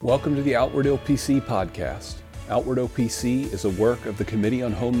Welcome to the Outward OPC podcast. Outward OPC is a work of the Committee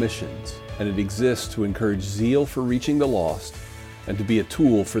on Home Missions, and it exists to encourage zeal for reaching the lost and to be a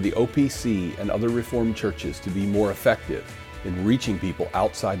tool for the OPC and other Reformed churches to be more effective in reaching people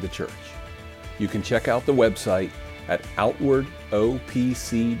outside the church. You can check out the website at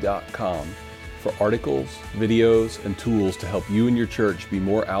outwardopc.com for articles, videos, and tools to help you and your church be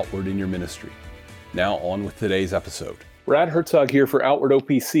more outward in your ministry. Now on with today's episode. Brad Herzog here for Outward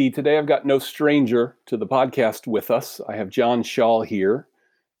OPC. Today I've got no stranger to the podcast with us. I have John Shaw here.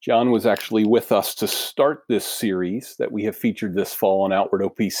 John was actually with us to start this series that we have featured this fall on Outward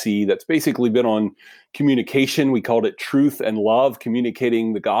OPC that's basically been on communication. We called it Truth and Love,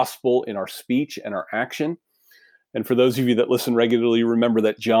 communicating the gospel in our speech and our action. And for those of you that listen regularly, remember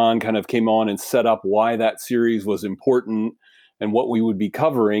that John kind of came on and set up why that series was important and what we would be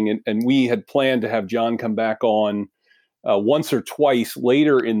covering. And we had planned to have John come back on once or twice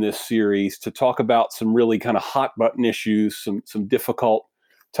later in this series to talk about some really kind of hot button issues, some difficult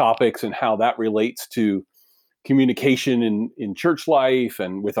topics and how that relates to communication in church life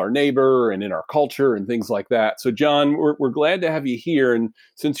and with our neighbor and in our culture and things like that. So John, we're glad to have you here. And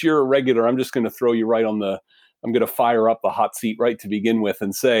since you're a regular, I'm just going to throw you right on I'm going to fire up the hot seat right to begin with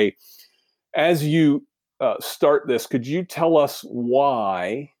and say, as you start this, could you tell us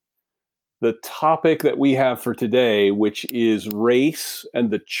why the topic that we have for today, which is race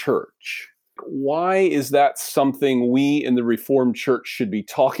and the church, why is that something we in the Reformed Church should be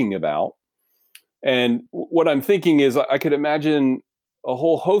talking about? And what I'm thinking is I could imagine a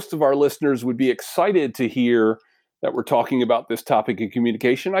whole host of our listeners would be excited to hear that we're talking about this topic of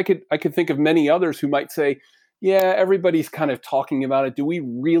communication. I could think of many others who might say, yeah, everybody's kind of talking about it. Do we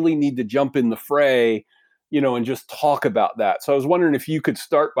really need to jump in the fray, and just talk about that? So I was wondering if you could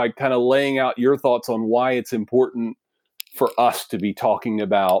start by kind of laying out your thoughts on why it's important for us to be talking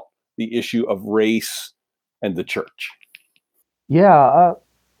about the issue of race and the church. Yeah,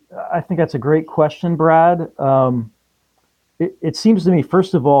 I think that's a great question, Brad. It seems to me,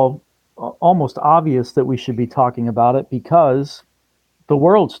 first of all, almost obvious that we should be talking about it because the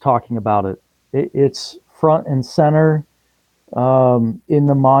world's talking about it. It's front and center in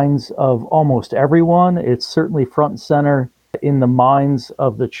the minds of almost everyone. It's certainly front and center in the minds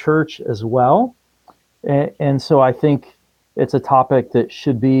of the church as well. And so I think it's a topic that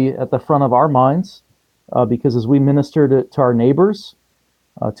should be at the front of our minds because as we minister to our neighbors,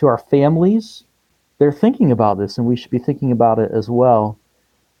 to our families, they're thinking about this and we should be thinking about it as well.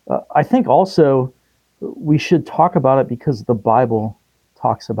 I think also we should talk about it because the Bible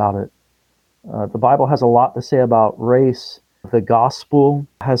talks about it. The Bible has a lot to say about race. The gospel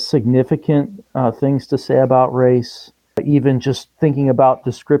has significant things to say about race. Even just thinking about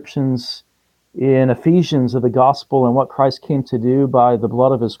descriptions in Ephesians of the gospel and what Christ came to do by the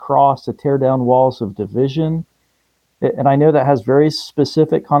blood of his cross to tear down walls of division. And I know that has very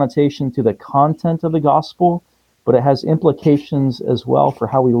specific connotation to the content of the gospel, but it has implications as well for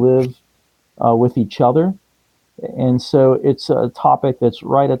how we live with each other. And so it's a topic that's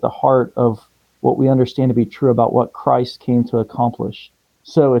right at the heart of what we understand to be true about what Christ came to accomplish.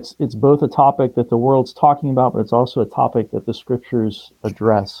 So it's both a topic that the world's talking about, but it's also a topic that the scriptures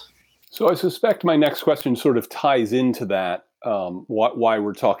address. So I suspect my next question sort of ties into that, why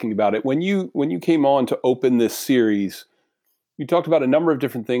we're talking about it. When you came on to open this series, you talked about a number of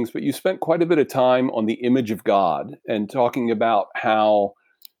different things, but you spent quite a bit of time on the image of God and talking about how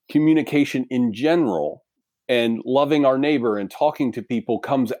communication in general and loving our neighbor and talking to people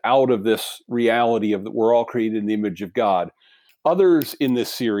comes out of this reality of that we're all created in the image of God. Others in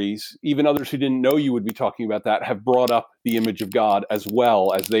this series, even others who didn't know you would be talking about that, have brought up the image of God as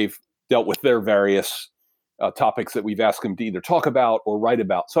well as they've dealt with their various topics that we've asked them to either talk about or write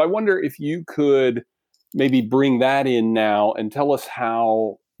about. So I wonder if you could maybe bring that in now and tell us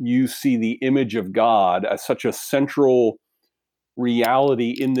how you see the image of God as such a central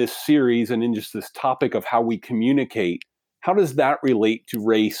reality in this series and in just this topic of how we communicate. How does that relate to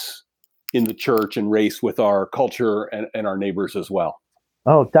race in the church and race with our culture and our neighbors as well?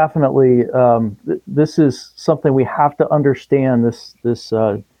 Oh, definitely. This is something we have to understand, this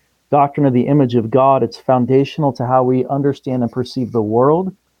doctrine of the image of God. It's foundational to how we understand and perceive the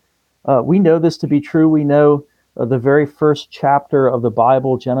world. We know this to be true. We know the very first chapter of the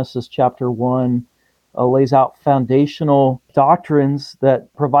Bible, Genesis chapter 1, lays out foundational doctrines that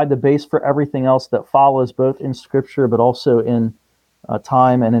provide the base for everything else that follows, both in Scripture but also in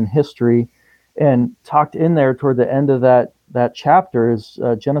time and in history. And tucked in there toward the end of that chapter is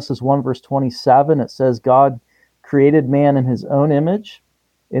Genesis 1, verse 27. It says, God created man in his own image.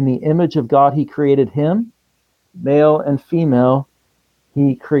 In the image of God, he created him. Male and female,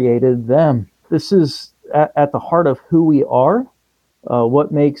 He created them. This is at the heart of who we are,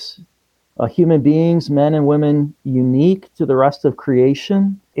 what makes human beings, men and women, unique to the rest of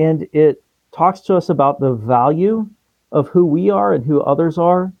creation. And it talks to us about the value of who we are and who others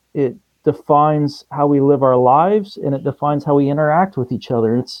are. It defines how we live our lives, and it defines how we interact with each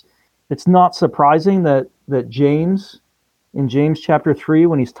other. It's not surprising that James, in James chapter 3,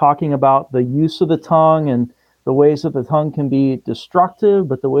 when he's talking about the use of the tongue and the ways that the tongue can be destructive,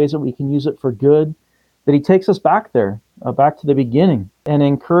 but the ways that we can use it for good, that he takes us back there, back to the beginning, and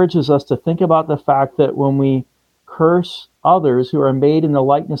encourages us to think about the fact that when we curse others who are made in the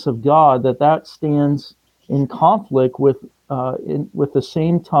likeness of God, that stands in conflict with the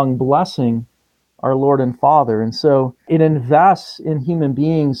same tongue blessing our Lord and Father. And so it invests in human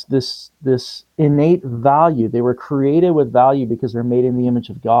beings this innate value. They were created with value because they're made in the image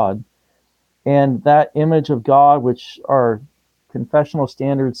of God. And that image of God, which our confessional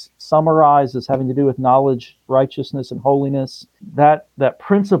standards summarize as having to do with knowledge, righteousness, and holiness, that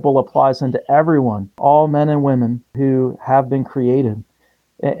principle applies unto everyone, all men and women who have been created.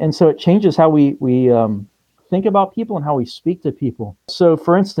 And so it changes how we think about people and how we speak to people. So,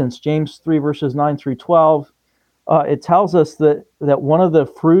 for instance, James 3, verses 9 through 12, it tells us that one of the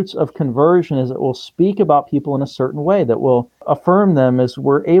fruits of conversion is that we'll speak about people in a certain way, that will affirm them as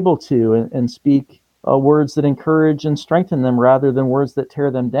we're able to, and speak words that encourage and strengthen them rather than words that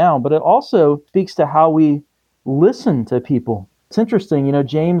tear them down. But it also speaks to how we listen to people. It's interesting,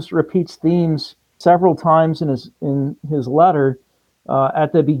 James repeats themes several times in his letter.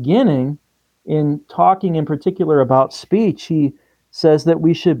 At the beginning, in talking in particular about speech, he says that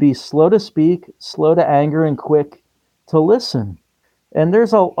we should be slow to speak, slow to anger, and quick to listen. And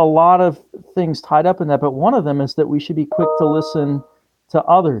there's a lot of things tied up in that, but one of them is that we should be quick to listen to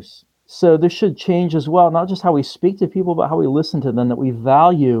others. So this should change as well, not just how we speak to people, but how we listen to them, that we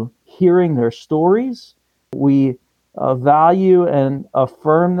value hearing their stories. We value and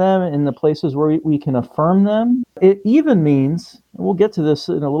affirm them in the places where we can affirm them. It even means, and we'll get to this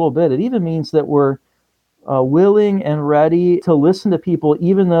in a little bit, it even means that we're willing and ready to listen to people,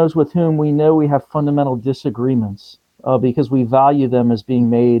 even those with whom we know we have fundamental disagreements, because we value them as being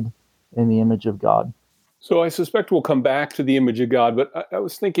made in the image of God. So I suspect we'll come back to the image of God, but I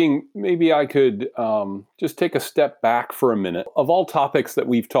was thinking maybe I could just take a step back for a minute. Of all topics that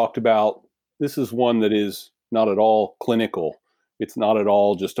we've talked about, this is one that is not at all clinical. It's not at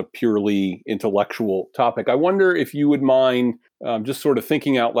all just a purely intellectual topic. I wonder if you would mind just sort of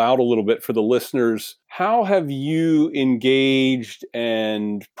thinking out loud a little bit for the listeners. How have you engaged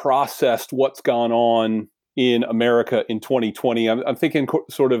and processed what's gone on in America in 2020? I'm thinking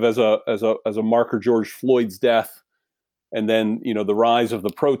sort of as a marker, George Floyd's death, and then the rise of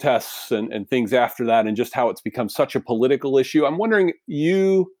the protests and things after that, and just how it's become such a political issue. I'm wondering,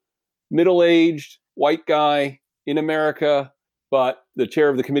 you, middle-aged white guy in America, but the chair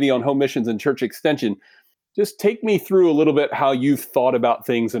of the Committee on Home Missions and Church Extension, just take me through a little bit how you've thought about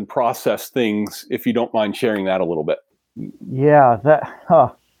things and processed things, if you don't mind sharing that a little bit. Yeah,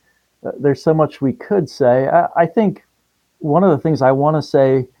 there's so much we could say. I think one of the things I want to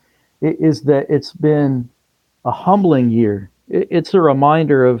say is that it's been a humbling year. It's a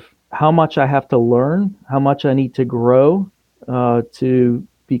reminder of how much I have to learn, how much I need to grow to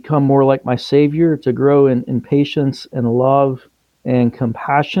become more like my Savior, to grow in patience and love and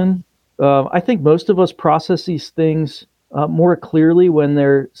compassion. I think most of us process these things more clearly when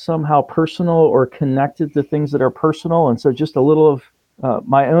they're somehow personal or connected to things that are personal. And so just a little of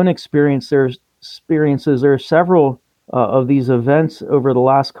my own experiences. There are several of these events over the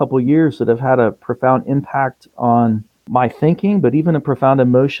last couple of years that have had a profound impact on my thinking, but even a profound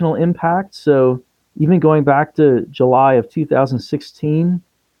emotional impact. So even going back to July of 2016,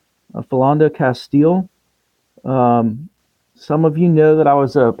 Philando Castile. Some of you know that I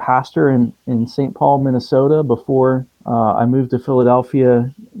was a pastor in St. Paul, Minnesota before I moved to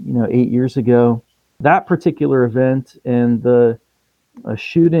Philadelphia, 8 years ago. That particular event and the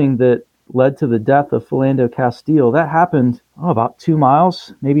shooting that led to the death of Philando Castile, that happened about 2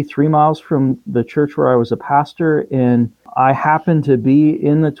 miles, maybe 3 miles from the church where I was a pastor. And I happened to be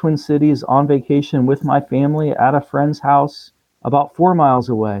in the Twin Cities on vacation with my family at a friend's house about 4 miles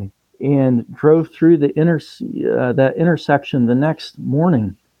away, and drove through that intersection the next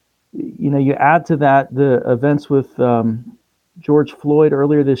morning. You add to that the events with George Floyd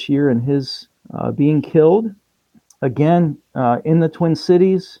earlier this year and his being killed. Again, in the Twin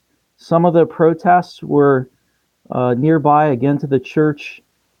Cities, some of the protests were nearby, again, to the church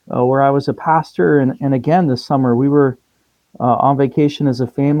where I was a pastor. And again, this summer, we were on vacation as a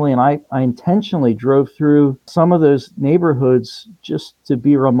family, and I intentionally drove through some of those neighborhoods just to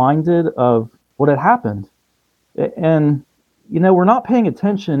be reminded of what had happened. And, we're not paying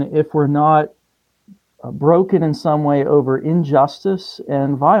attention if we're not broken in some way over injustice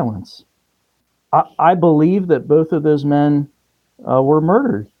and violence. I believe that both of those men were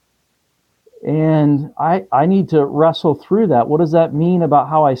murdered. And I need to wrestle through that. What does that mean about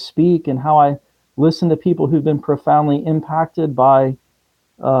how I speak and how I listen to people who've been profoundly impacted by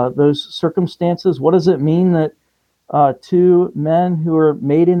those circumstances? What does it mean that two men who are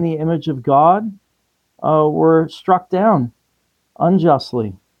made in the image of God were struck down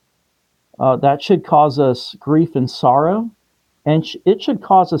unjustly? That should cause us grief and sorrow, and it should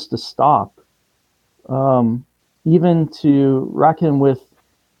cause us to stop, even to reckon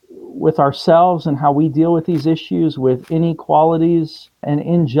with ourselves and how we deal with these issues, with inequalities and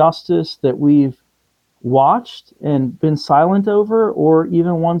injustice that we've watched and been silent over, or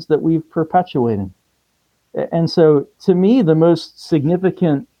even ones that we've perpetuated. And so, to me, the most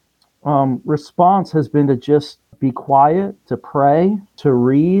significant response has been to just be quiet, to pray, to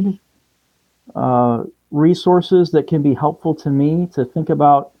read resources that can be helpful to me, to think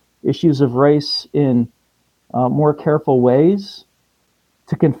about issues of race in more careful ways,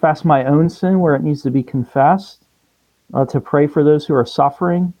 to confess my own sin where it needs to be confessed, to pray for those who are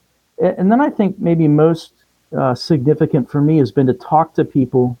suffering. And then I think maybe most significant for me has been to talk to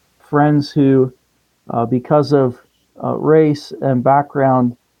people, friends who, because of race and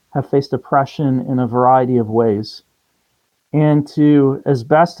background, have faced oppression in a variety of ways. And to, as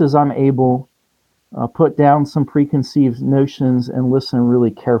best as I'm able, put down some preconceived notions and listen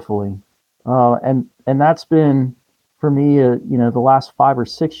really carefully. And that's been, for me, the last 5 or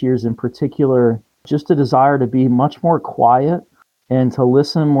 6 years in particular, just a desire to be much more quiet and to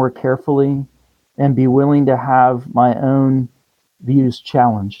listen more carefully and be willing to have my own views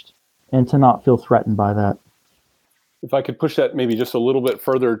challenged and to not feel threatened by that. If I could push that maybe just a little bit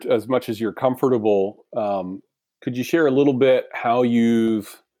further, as much as you're comfortable, could you share a little bit how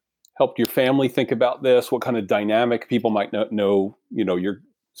you've helped your family think about this? What kind of dynamic people might not know, your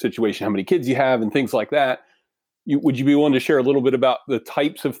situation, how many kids you have and things like that. Would you be willing to share a little bit about the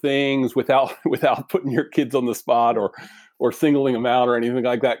types of things without putting your kids on the spot or singling them out or anything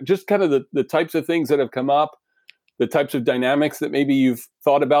like that? Just kind of the types of things that have come up, the types of dynamics that maybe you've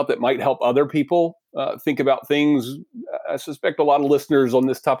thought about that might help other people think about things. I suspect a lot of listeners on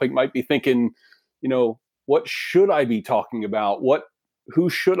this topic might be thinking, what should I be talking about? Who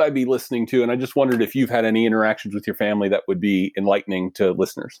should I be listening to? And I just wondered if you've had any interactions with your family that would be enlightening to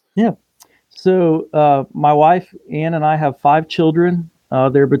listeners. Yeah. So my wife, Ann, and I have 5 children.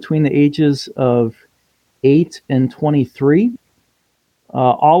 They're between the ages of 8 and 23.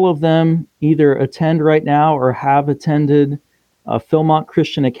 All of them either attend right now or have attended Philmont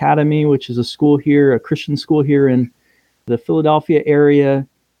Christian Academy, which is a Christian school here in the Philadelphia area.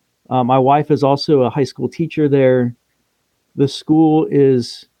 My wife is also a high school teacher there. The school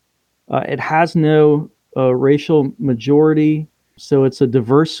it has no racial majority. So it's a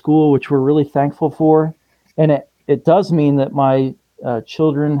diverse school, which we're really thankful for. And it does mean that my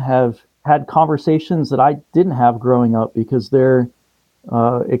children have had conversations that I didn't have growing up, because their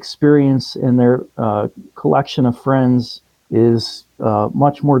experience and their collection of friends is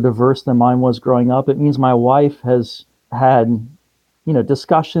much more diverse than mine was growing up. It means my wife has had,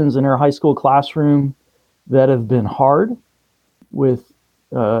 discussions in her high school classroom that have been hard with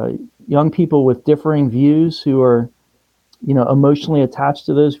young people with differing views who are emotionally attached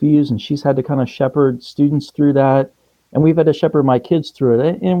to those views, and she's had to kind of shepherd students through that, and we've had to shepherd my kids through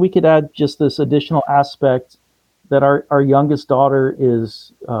it. And we could add just this additional aspect that our youngest daughter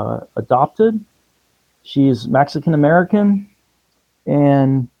is adopted. She's Mexican American,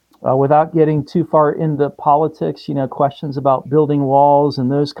 and without getting too far into politics, questions about building walls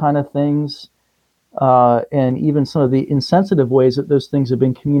and those kind of things, and even some of the insensitive ways that those things have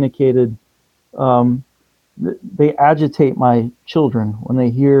been communicated, they agitate my children when they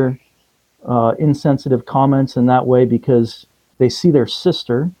hear insensitive comments in that way, because they see their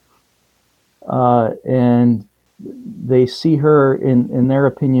sister and they see her, in their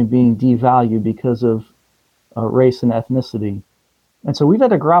opinion, being devalued because of race and ethnicity. And so we've had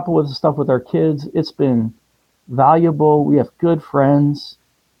to grapple with the stuff with our kids. It's been valuable. We have good friends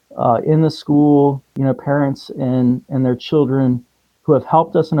in the school, parents and their children who have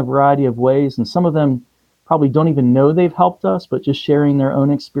helped us in a variety of ways. And some of them probably don't even know they've helped us, but just sharing their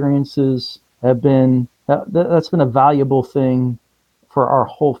own experiences that's been a valuable thing for our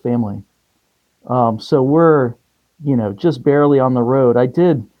whole family. So we're, just barely on the road. I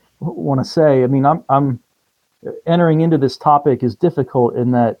did want to say, I'm entering into this topic is difficult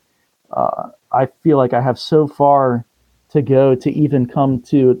in that I feel like I have so far to go to even come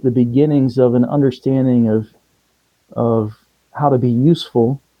to the beginnings of an understanding of how to be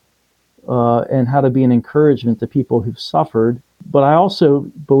useful and how to be an encouragement to people who've suffered. But I also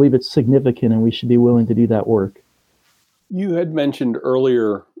believe it's significant and we should be willing to do that work. You had mentioned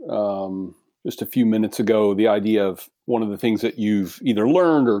earlier, just a few minutes ago, the idea of one of the things that you've either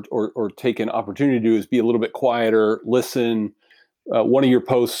learned or taken opportunity to do is be a little bit quieter, listen. One of your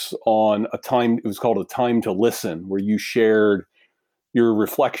posts on it was called A Time to Listen, where you shared your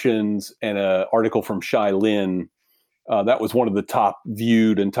reflections and an article from Shai Linne. That was one of the top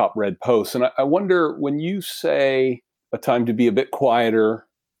viewed and top read posts. And I wonder, when you say a time to be a bit quieter,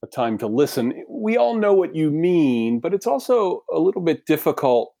 a time to listen, we all know what you mean, but it's also a little bit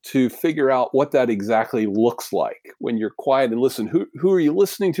difficult to figure out what that exactly looks like when you're quiet and listen. Who are you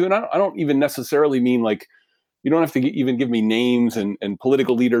listening to? And I don't even necessarily mean like, you don't have to even give me names and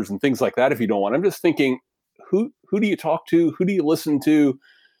political leaders and things like that if you don't want. I'm just thinking, who do you talk to? Who do you listen to?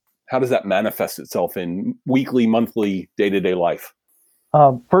 How does that manifest itself in weekly, monthly, day-to-day life?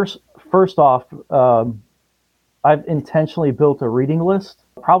 First off, I've intentionally built a reading list,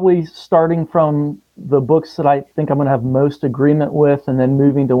 probably starting from the books that I think I'm going to have most agreement with and then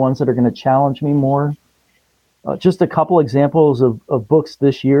moving to ones that are going to challenge me more. Just a couple examples of books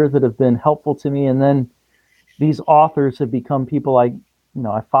this year that have been helpful to me. And then these authors have become people I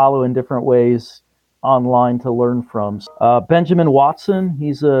follow in different ways online to learn from. Benjamin Watson,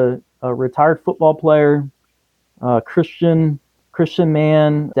 he's a retired football player, Christian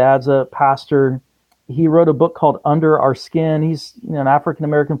man, dad's a pastor. He wrote a book called Under Our Skin. He's an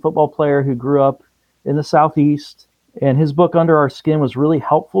African-American football player who grew up in the Southeast. And his book Under Our Skin was really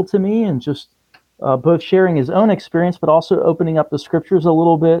helpful to me, and just both sharing his own experience, but also opening up the scriptures a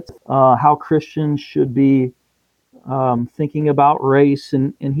little bit, how Christians should be thinking about race.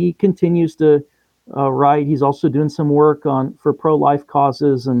 And he continues to write. He's also doing some work for pro-life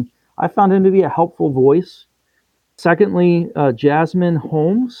causes, and I found him to be a helpful voice. Secondly, Jasmine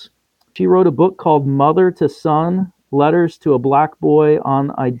Holmes. She wrote a book called Mother to Son, Letters to a Black Boy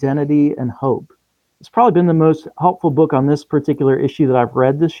on Identity and Hope. It's probably been the most helpful book on this particular issue that I've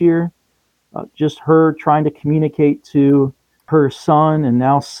read this year. Just her trying to communicate to her son and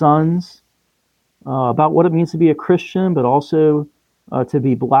now sons about what it means to be a Christian, but also to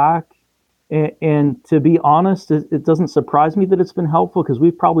be Black. And to be honest, it doesn't surprise me that it's been helpful, because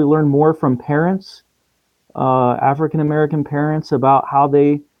we've probably learned more from parents, African-American parents, about how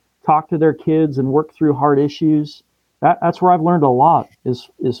they talk to their kids and work through hard issues. That's where I've learned a lot,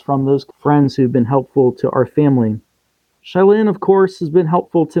 is from those friends who've been helpful to our family. Shai Linne, of course, has been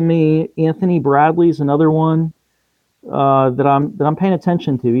helpful to me. Anthony Bradley's another one that I'm paying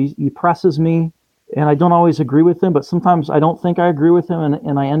attention to. He presses me, and I don't always agree with him, but sometimes I don't think I agree with him,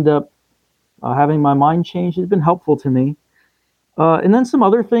 and I end up having my mind changed. It's been helpful to me. And then some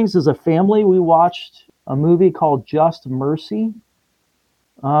other things. As a family, we watched a movie called Just Mercy.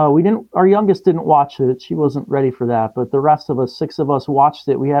 Our youngest didn't watch it. She wasn't ready for that, but the rest of us, 6 of us, watched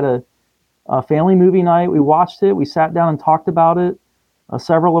it. We had a family movie night. We watched it. We sat down and talked about it.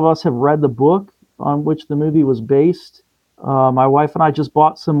 Several of us have read the book on which the movie was based. My wife and I just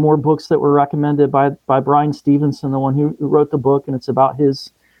bought some more books that were recommended by Brian Stevenson, the one who wrote the book, and it's about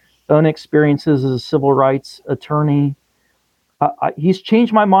his own experiences as a civil rights attorney. He's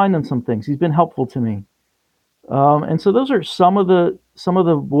changed my mind on some things. He's been helpful to me. And so those are some of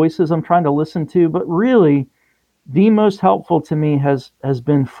the voices I'm trying to listen to, but really the most helpful to me has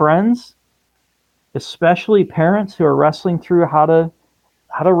been friends, especially parents who are wrestling through how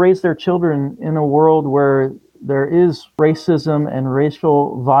to raise their children in a world where there is racism and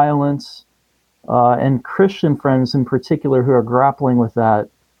racial violence, and Christian friends in particular who are grappling with that.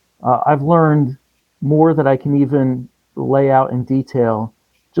 I've learned more that I can even lay out in detail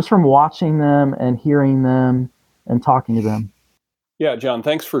just from watching them and hearing them and talking to them. Yeah, John,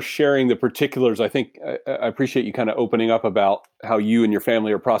 thanks for sharing the particulars. I think I appreciate you kind of opening up about how you and your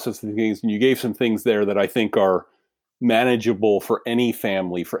family are processing things. And you gave some things there that I think are manageable for any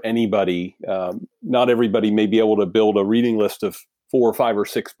family, for anybody. Not everybody may be able to build a reading list of 4 or 5 or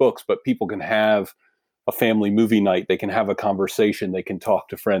 6 books, but people can have a family movie night. They can have a conversation. They can talk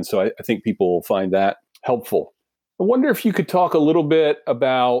to friends. So I think people will find that helpful. I wonder if you could talk a little bit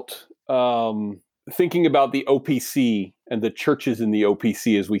about thinking about the OPC and the churches in the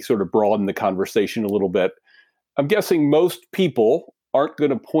OPC as we sort of broaden the conversation a little bit. I'm guessing most people aren't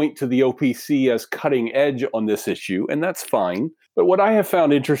going to point to the OPC as cutting edge on this issue, and that's fine. But what I have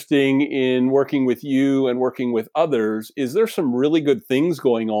found interesting in working with you and working with others is there's some really good things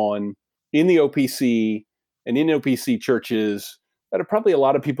going on in the OPC and in OPC churches that probably a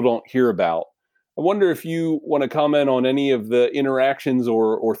lot of people don't hear about. I wonder if you want to comment on any of the interactions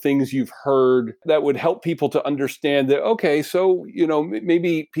or things you've heard that would help people to understand that, okay, so,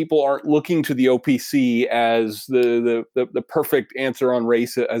 maybe people aren't looking to the OPC as the perfect answer on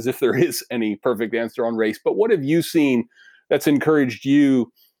race, as if there is any perfect answer on race. But what have you seen that's encouraged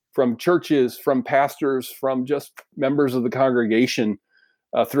you from churches, from pastors, from just members of the congregation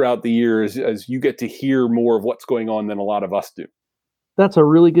throughout the years as you get to hear more of what's going on than a lot of us do? That's a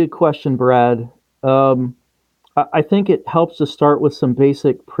really good question, Brad. I think it helps to start with some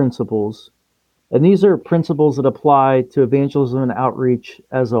basic principles. And these are principles that apply to evangelism and outreach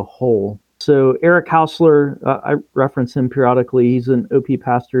as a whole. So Eric Hausler, I reference him periodically. He's an OP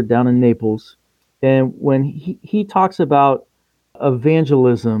pastor down in Naples. And when he talks about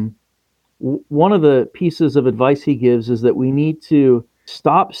evangelism, one of the pieces of advice he gives is that we need to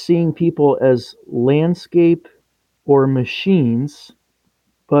stop seeing people as landscape or machines,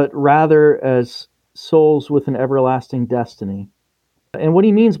 but rather as souls with an everlasting destiny. And what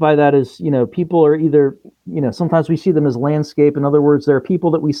he means by that is, people are either, sometimes we see them as landscape. In other words, there are people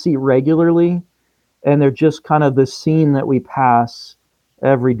that we see regularly, and they're just kind of the scene that we pass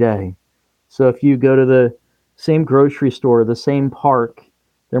every day. So if you go to the same grocery store, the same park,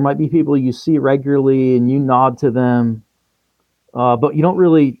 there might be people you see regularly and you nod to them, but you don't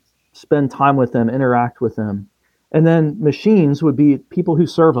really spend time with them, interact with them. And then machines would be people who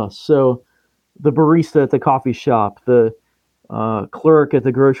serve us. So the barista at the coffee shop, the clerk at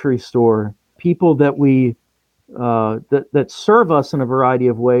the grocery store, people that we that serve us in a variety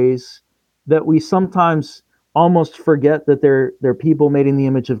of ways that we sometimes almost forget that they're people made in the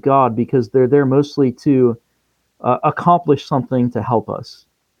image of God, because they're there mostly to accomplish something to help us.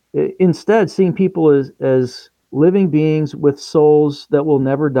 Instead, seeing people as living beings with souls that will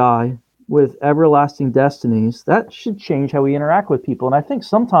never die, with everlasting destinies, that should change how we interact with people. And I think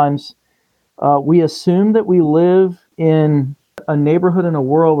sometimes we assume that we live in a neighborhood in a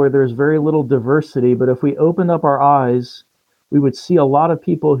world where there's very little diversity, but if we opened up our eyes, we would see a lot of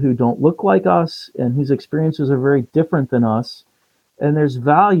people who don't look like us and whose experiences are very different than us. And there's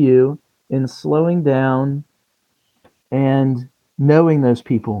value in slowing down and knowing those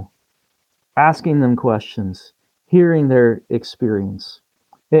people, asking them questions, hearing their experience.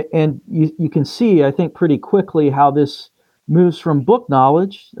 And you can see, I think, pretty quickly how this moves from book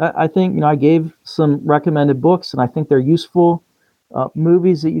knowledge. I think, I gave some recommended books, and I think they're useful,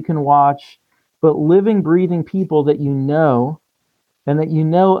 movies that you can watch, but living, breathing people that you know, and that you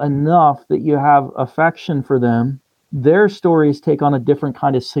know enough that you have affection for them, their stories take on a different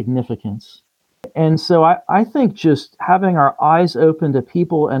kind of significance. And so I think just having our eyes open to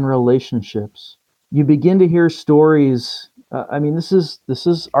people and relationships, you begin to hear stories. This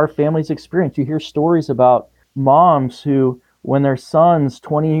is our family's experience. You hear stories about moms who, when their son's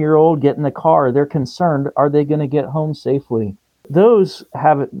 20-year-old get in the car, they're concerned, are they going to get home safely? Those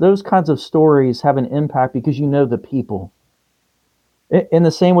kinds of stories have an impact because you know the people. In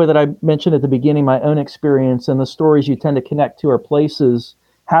the same way that I mentioned at the beginning, my own experience and the stories you tend to connect to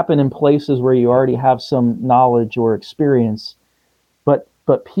happen in places where you already have some knowledge or experience.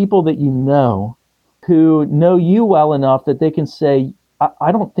 But people that you know, who know you well enough that they can say,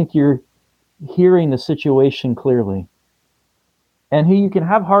 I don't think you're hearing the situation clearly. And who you can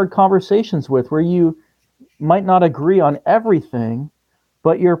have hard conversations with where you might not agree on everything,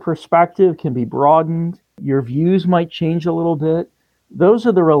 but your perspective can be broadened. Your views might change a little bit. Those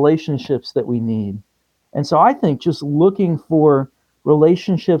are the relationships that we need. And so I think just looking for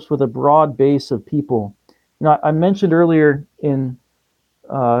relationships with a broad base of people. I mentioned earlier in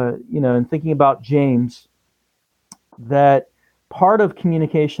thinking about James, that part of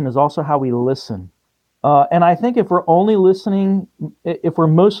communication is also how we listen. And I think if we're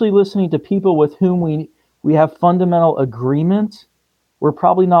mostly listening to people with whom we have fundamental agreement, we're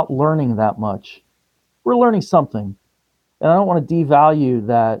probably not learning that much. We're learning something. And I don't want to devalue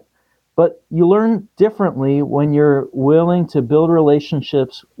that, but you learn differently when you're willing to build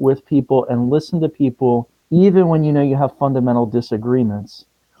relationships with people and listen to people, even when you know you have fundamental disagreements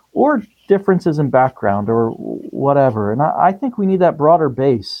or differences in background or whatever. And I think we need that broader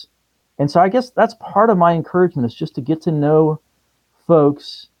base. And so I guess that's part of my encouragement, is just to get to know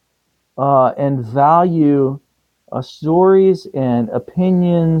folks and value stories and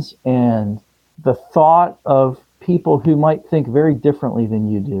opinions and the thought of people who might think very differently than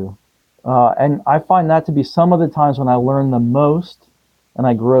you do. And I find that to be some of the times when I learn the most and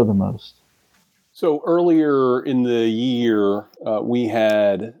I grow the most. So earlier in the year, we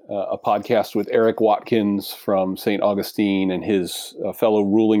had a podcast with Eric Watkins from St. Augustine and his fellow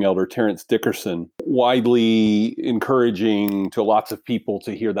ruling elder, Terrence Dickerson. widely encouraging to lots of people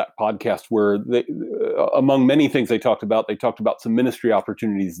to hear that podcast where they, among many things they talked about some ministry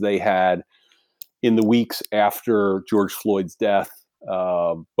opportunities they had in the weeks after George Floyd's death,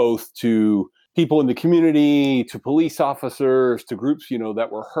 both to people in the community, to police officers, to groups, that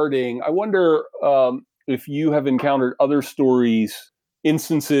were hurting. I wonder if you have encountered other stories,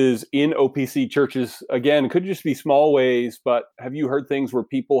 instances in OPC churches. Again, it could just be small ways, but have you heard things where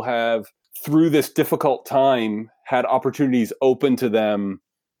people have, through this difficult time, had opportunities open to them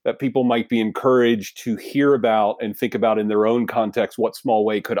that people might be encouraged to hear about and think about in their own context? What small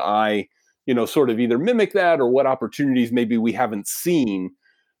way could I, sort of either mimic that, or what opportunities maybe we haven't seen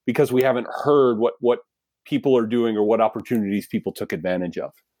because we haven't heard what people are doing or what opportunities people took advantage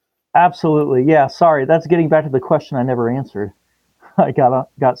of? Absolutely. Yeah. Sorry. That's getting back to the question I never answered. I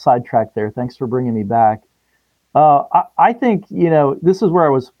got sidetracked there. Thanks for bringing me back. I think, this is where I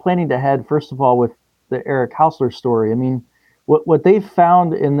was planning to head, first of all, with the Eric Hausler story. I mean, what they've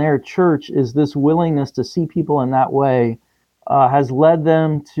found in their church is this willingness to see people in that way has led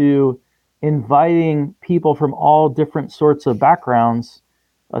them to inviting people from all different sorts of backgrounds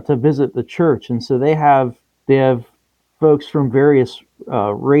to visit the church. And so they have folks from various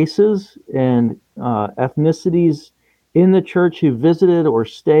races and ethnicities in the church who visited or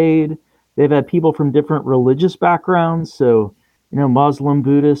stayed. They've had people from different religious backgrounds, so Muslim,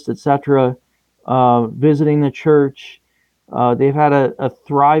 Buddhist, etc., visiting the church. They've had a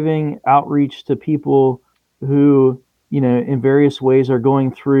thriving outreach to people who, in various ways are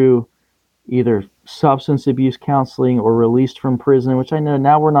going through either substance abuse counseling or released from prison, which I know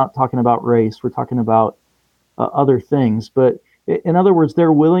now we're not talking about race, we're talking about other things. But in other words,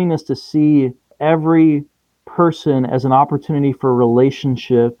 their willingness to see every person as an opportunity for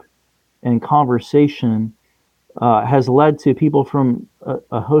relationship and conversation has led to people from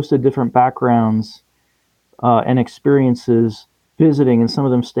a host of different backgrounds and experiences visiting, and some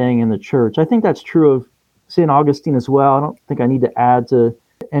of them staying in the church. I think that's true of St. Augustine as well. I don't think I need to add to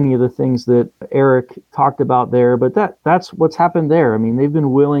any of the things that Eric talked about there, but that's what's happened there. I mean, they've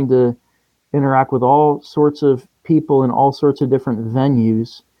been willing to interact with all sorts of people in all sorts of different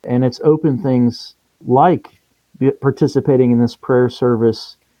venues, and it's opened things like participating in this prayer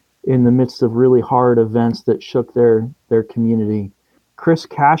service in the midst of really hard events that shook their community. Chris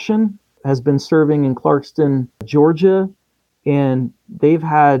Cashin has been serving in Clarkston, Georgia, and they've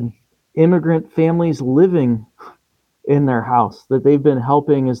had immigrant families living in their house that they've been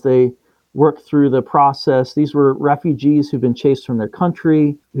helping as they work through the process. These were refugees who've been chased from their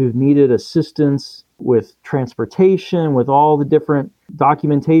country, who've needed assistance with transportation, with all the different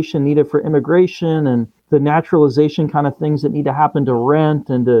documentation needed for immigration and the naturalization kind of things that need to happen to rent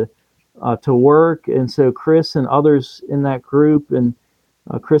and to work. And so Chris and others in that group, and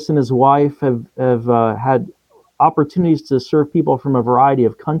Chris and his wife have had opportunities to serve people from a variety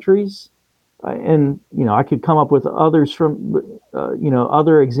of countries. And, I could come up with others from,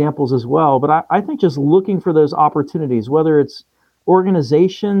 other examples as well. But I think just looking for those opportunities, whether it's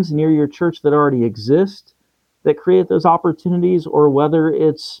organizations near your church that already exist that create those opportunities, or whether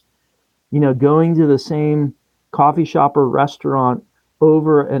it's, going to the same coffee shop or restaurant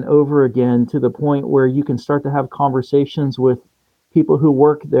over and over again to the point where you can start to have conversations with people who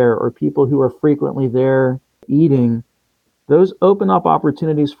work there or people who are frequently there eating. Those open up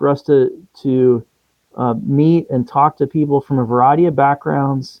opportunities for us to meet and talk to people from a variety of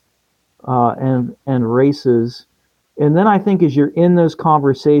backgrounds and races. And then I think as you're in those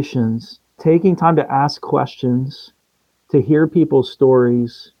conversations, taking time to ask questions, to hear people's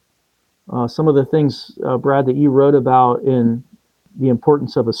stories, some of the things, Brad, that you wrote about in the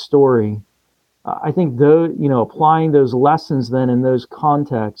importance of a story, I think applying those lessons then in those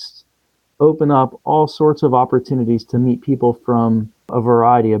contexts open up all sorts of opportunities to meet people from a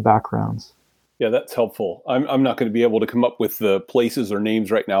variety of backgrounds. Yeah, that's helpful. I'm not going to be able to come up with the places or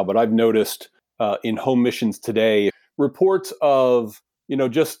names right now, but I've noticed in Home Missions Today reports of,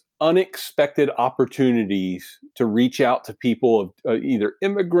 just unexpected opportunities to reach out to people of either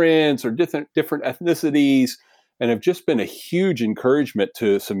immigrants or different ethnicities, and have just been a huge encouragement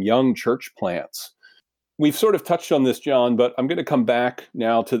to some young church plants. We've sort of touched on this, John, but I'm going to come back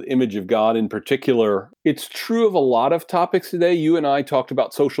now to the image of God in particular. It's true of a lot of topics today. You and I talked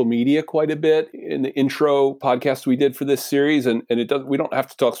about social media quite a bit in the intro podcast we did for this series, and we don't have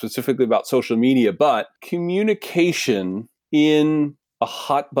to talk specifically about social media, but communication in a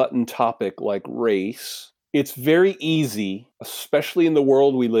hot button topic like race, it's very easy, especially in the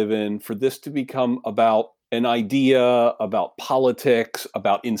world we live in, for this to become about an idea, about politics,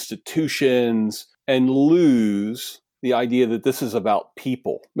 about institutions, and lose the idea that this is about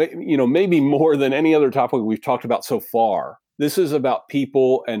people. Maybe more than any other topic we've talked about so far. This is about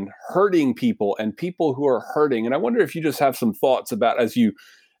people and hurting people and people who are hurting. And I wonder if you just have some thoughts about, as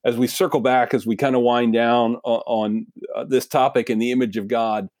we circle back, as we kind of wind down on this topic in the image of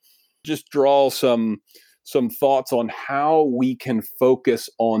God, just draw some thoughts on how we can focus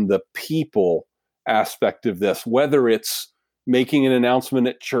on the people aspect of this, whether it's making an announcement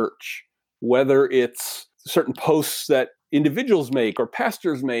at church, whether it's certain posts that individuals make or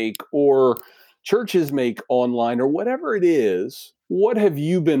pastors make or churches make online, or whatever it is. What have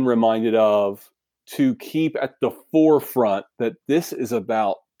you been reminded of to keep at the forefront that this is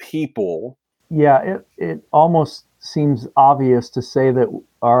about people? Yeah, it almost seems obvious to say that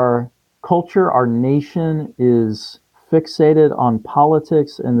our culture, our nation is fixated on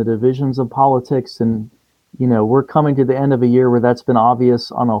politics and the divisions of politics. And, we're coming to the end of a year where that's been obvious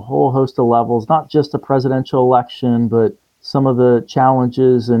on a whole host of levels, not just a presidential election, but some of the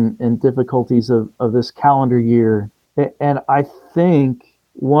challenges and difficulties of this calendar year. And I think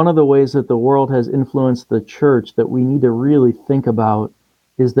one of the ways that the world has influenced the church that we need to really think about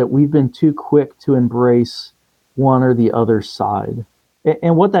is that we've been too quick to embrace one or the other side.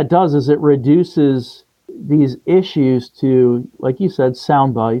 And what that does is it reduces these issues to, like you said,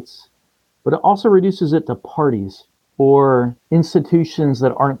 sound bites, but it also reduces it to parties or institutions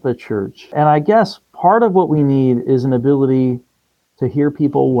that aren't the church. And I guess part of what we need is an ability to hear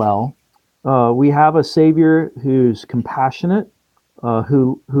people well. We have a Savior who's compassionate,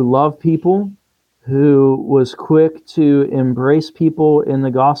 who loved people, who was quick to embrace people in the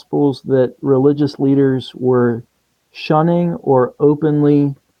Gospels that religious leaders were shunning or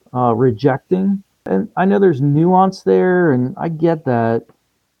openly rejecting. And I know there's nuance there, and I get that,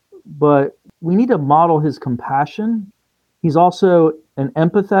 but we need to model his compassion. He's also an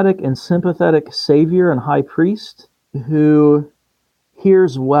empathetic and sympathetic Savior and High Priest who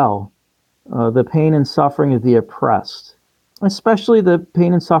hears well the pain and suffering of the oppressed, especially the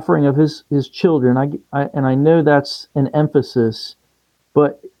pain and suffering of his children. I know that's an emphasis,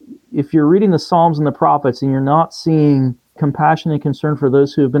 but if you're reading the Psalms and the prophets and you're not seeing compassion and concern for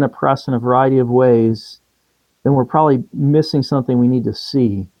those who have been oppressed in a variety of ways, then we're probably missing something we need to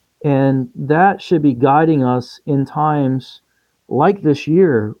see. And that should be guiding us in times like this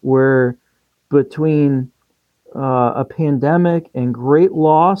year, where between a pandemic and great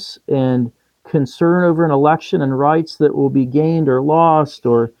loss and concern over an election and rights that will be gained or lost,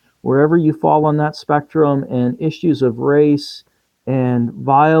 or wherever you fall on that spectrum, and issues of race and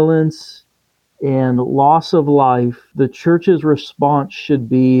violence and loss of life, the church's response should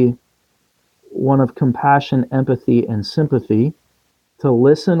be one of compassion, empathy, and sympathy, to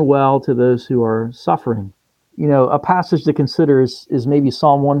listen well to those who are suffering. A passage to consider is maybe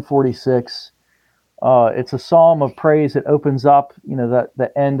Psalm 146. It's a psalm of praise. It opens up,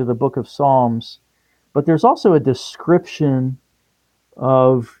 the end of the book of Psalms. But there's also a description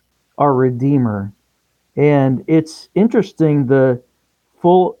of our Redeemer. And it's interesting, the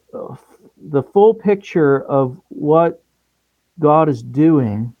full picture of what God is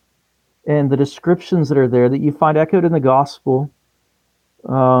doing and the descriptions that are there that you find echoed in the gospel,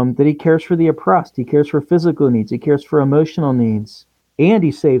 that he cares for the oppressed, he cares for physical needs, he cares for emotional needs, and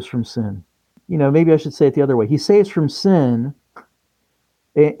he saves from sin. Maybe I should say it the other way. He saves from sin,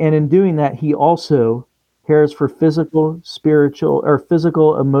 and in doing that, he also cares for physical, spiritual, or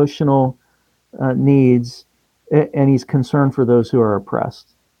physical, emotional needs, and he's concerned for those who are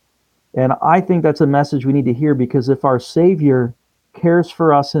oppressed. And I think that's a message we need to hear, because if our Savior cares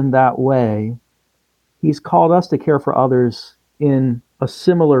for us in that way, he's called us to care for others in a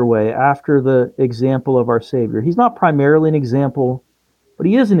similar way after the example of our Savior. He's not primarily an example, but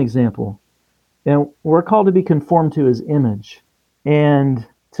he is an example. And we're called to be conformed to his image. And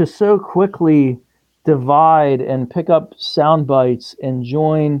to so quickly divide and pick up sound bites and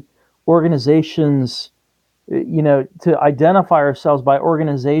join organizations, to identify ourselves by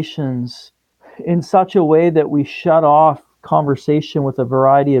organizations in such a way that we shut off conversation with a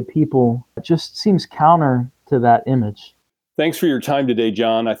variety of people, it just seems counter to that image. Thanks for your time today,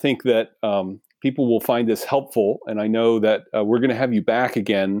 John. I think that people will find this helpful, and I know that we're going to have you back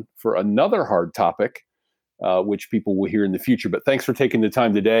again for another hard topic, which people will hear in the future. But thanks for taking the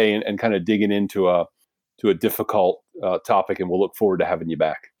time today and kind of digging into a difficult topic, and we'll look forward to having you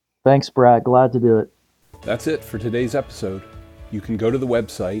back. Thanks, Brad. Glad to do it. That's it for today's episode. You can go to the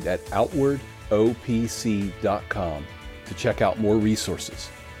website at outwardopc.com to check out more resources,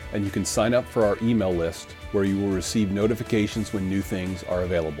 and you can sign up for our email list where you will receive notifications when new things are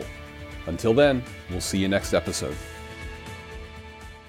available. Until then, we'll see you next episode.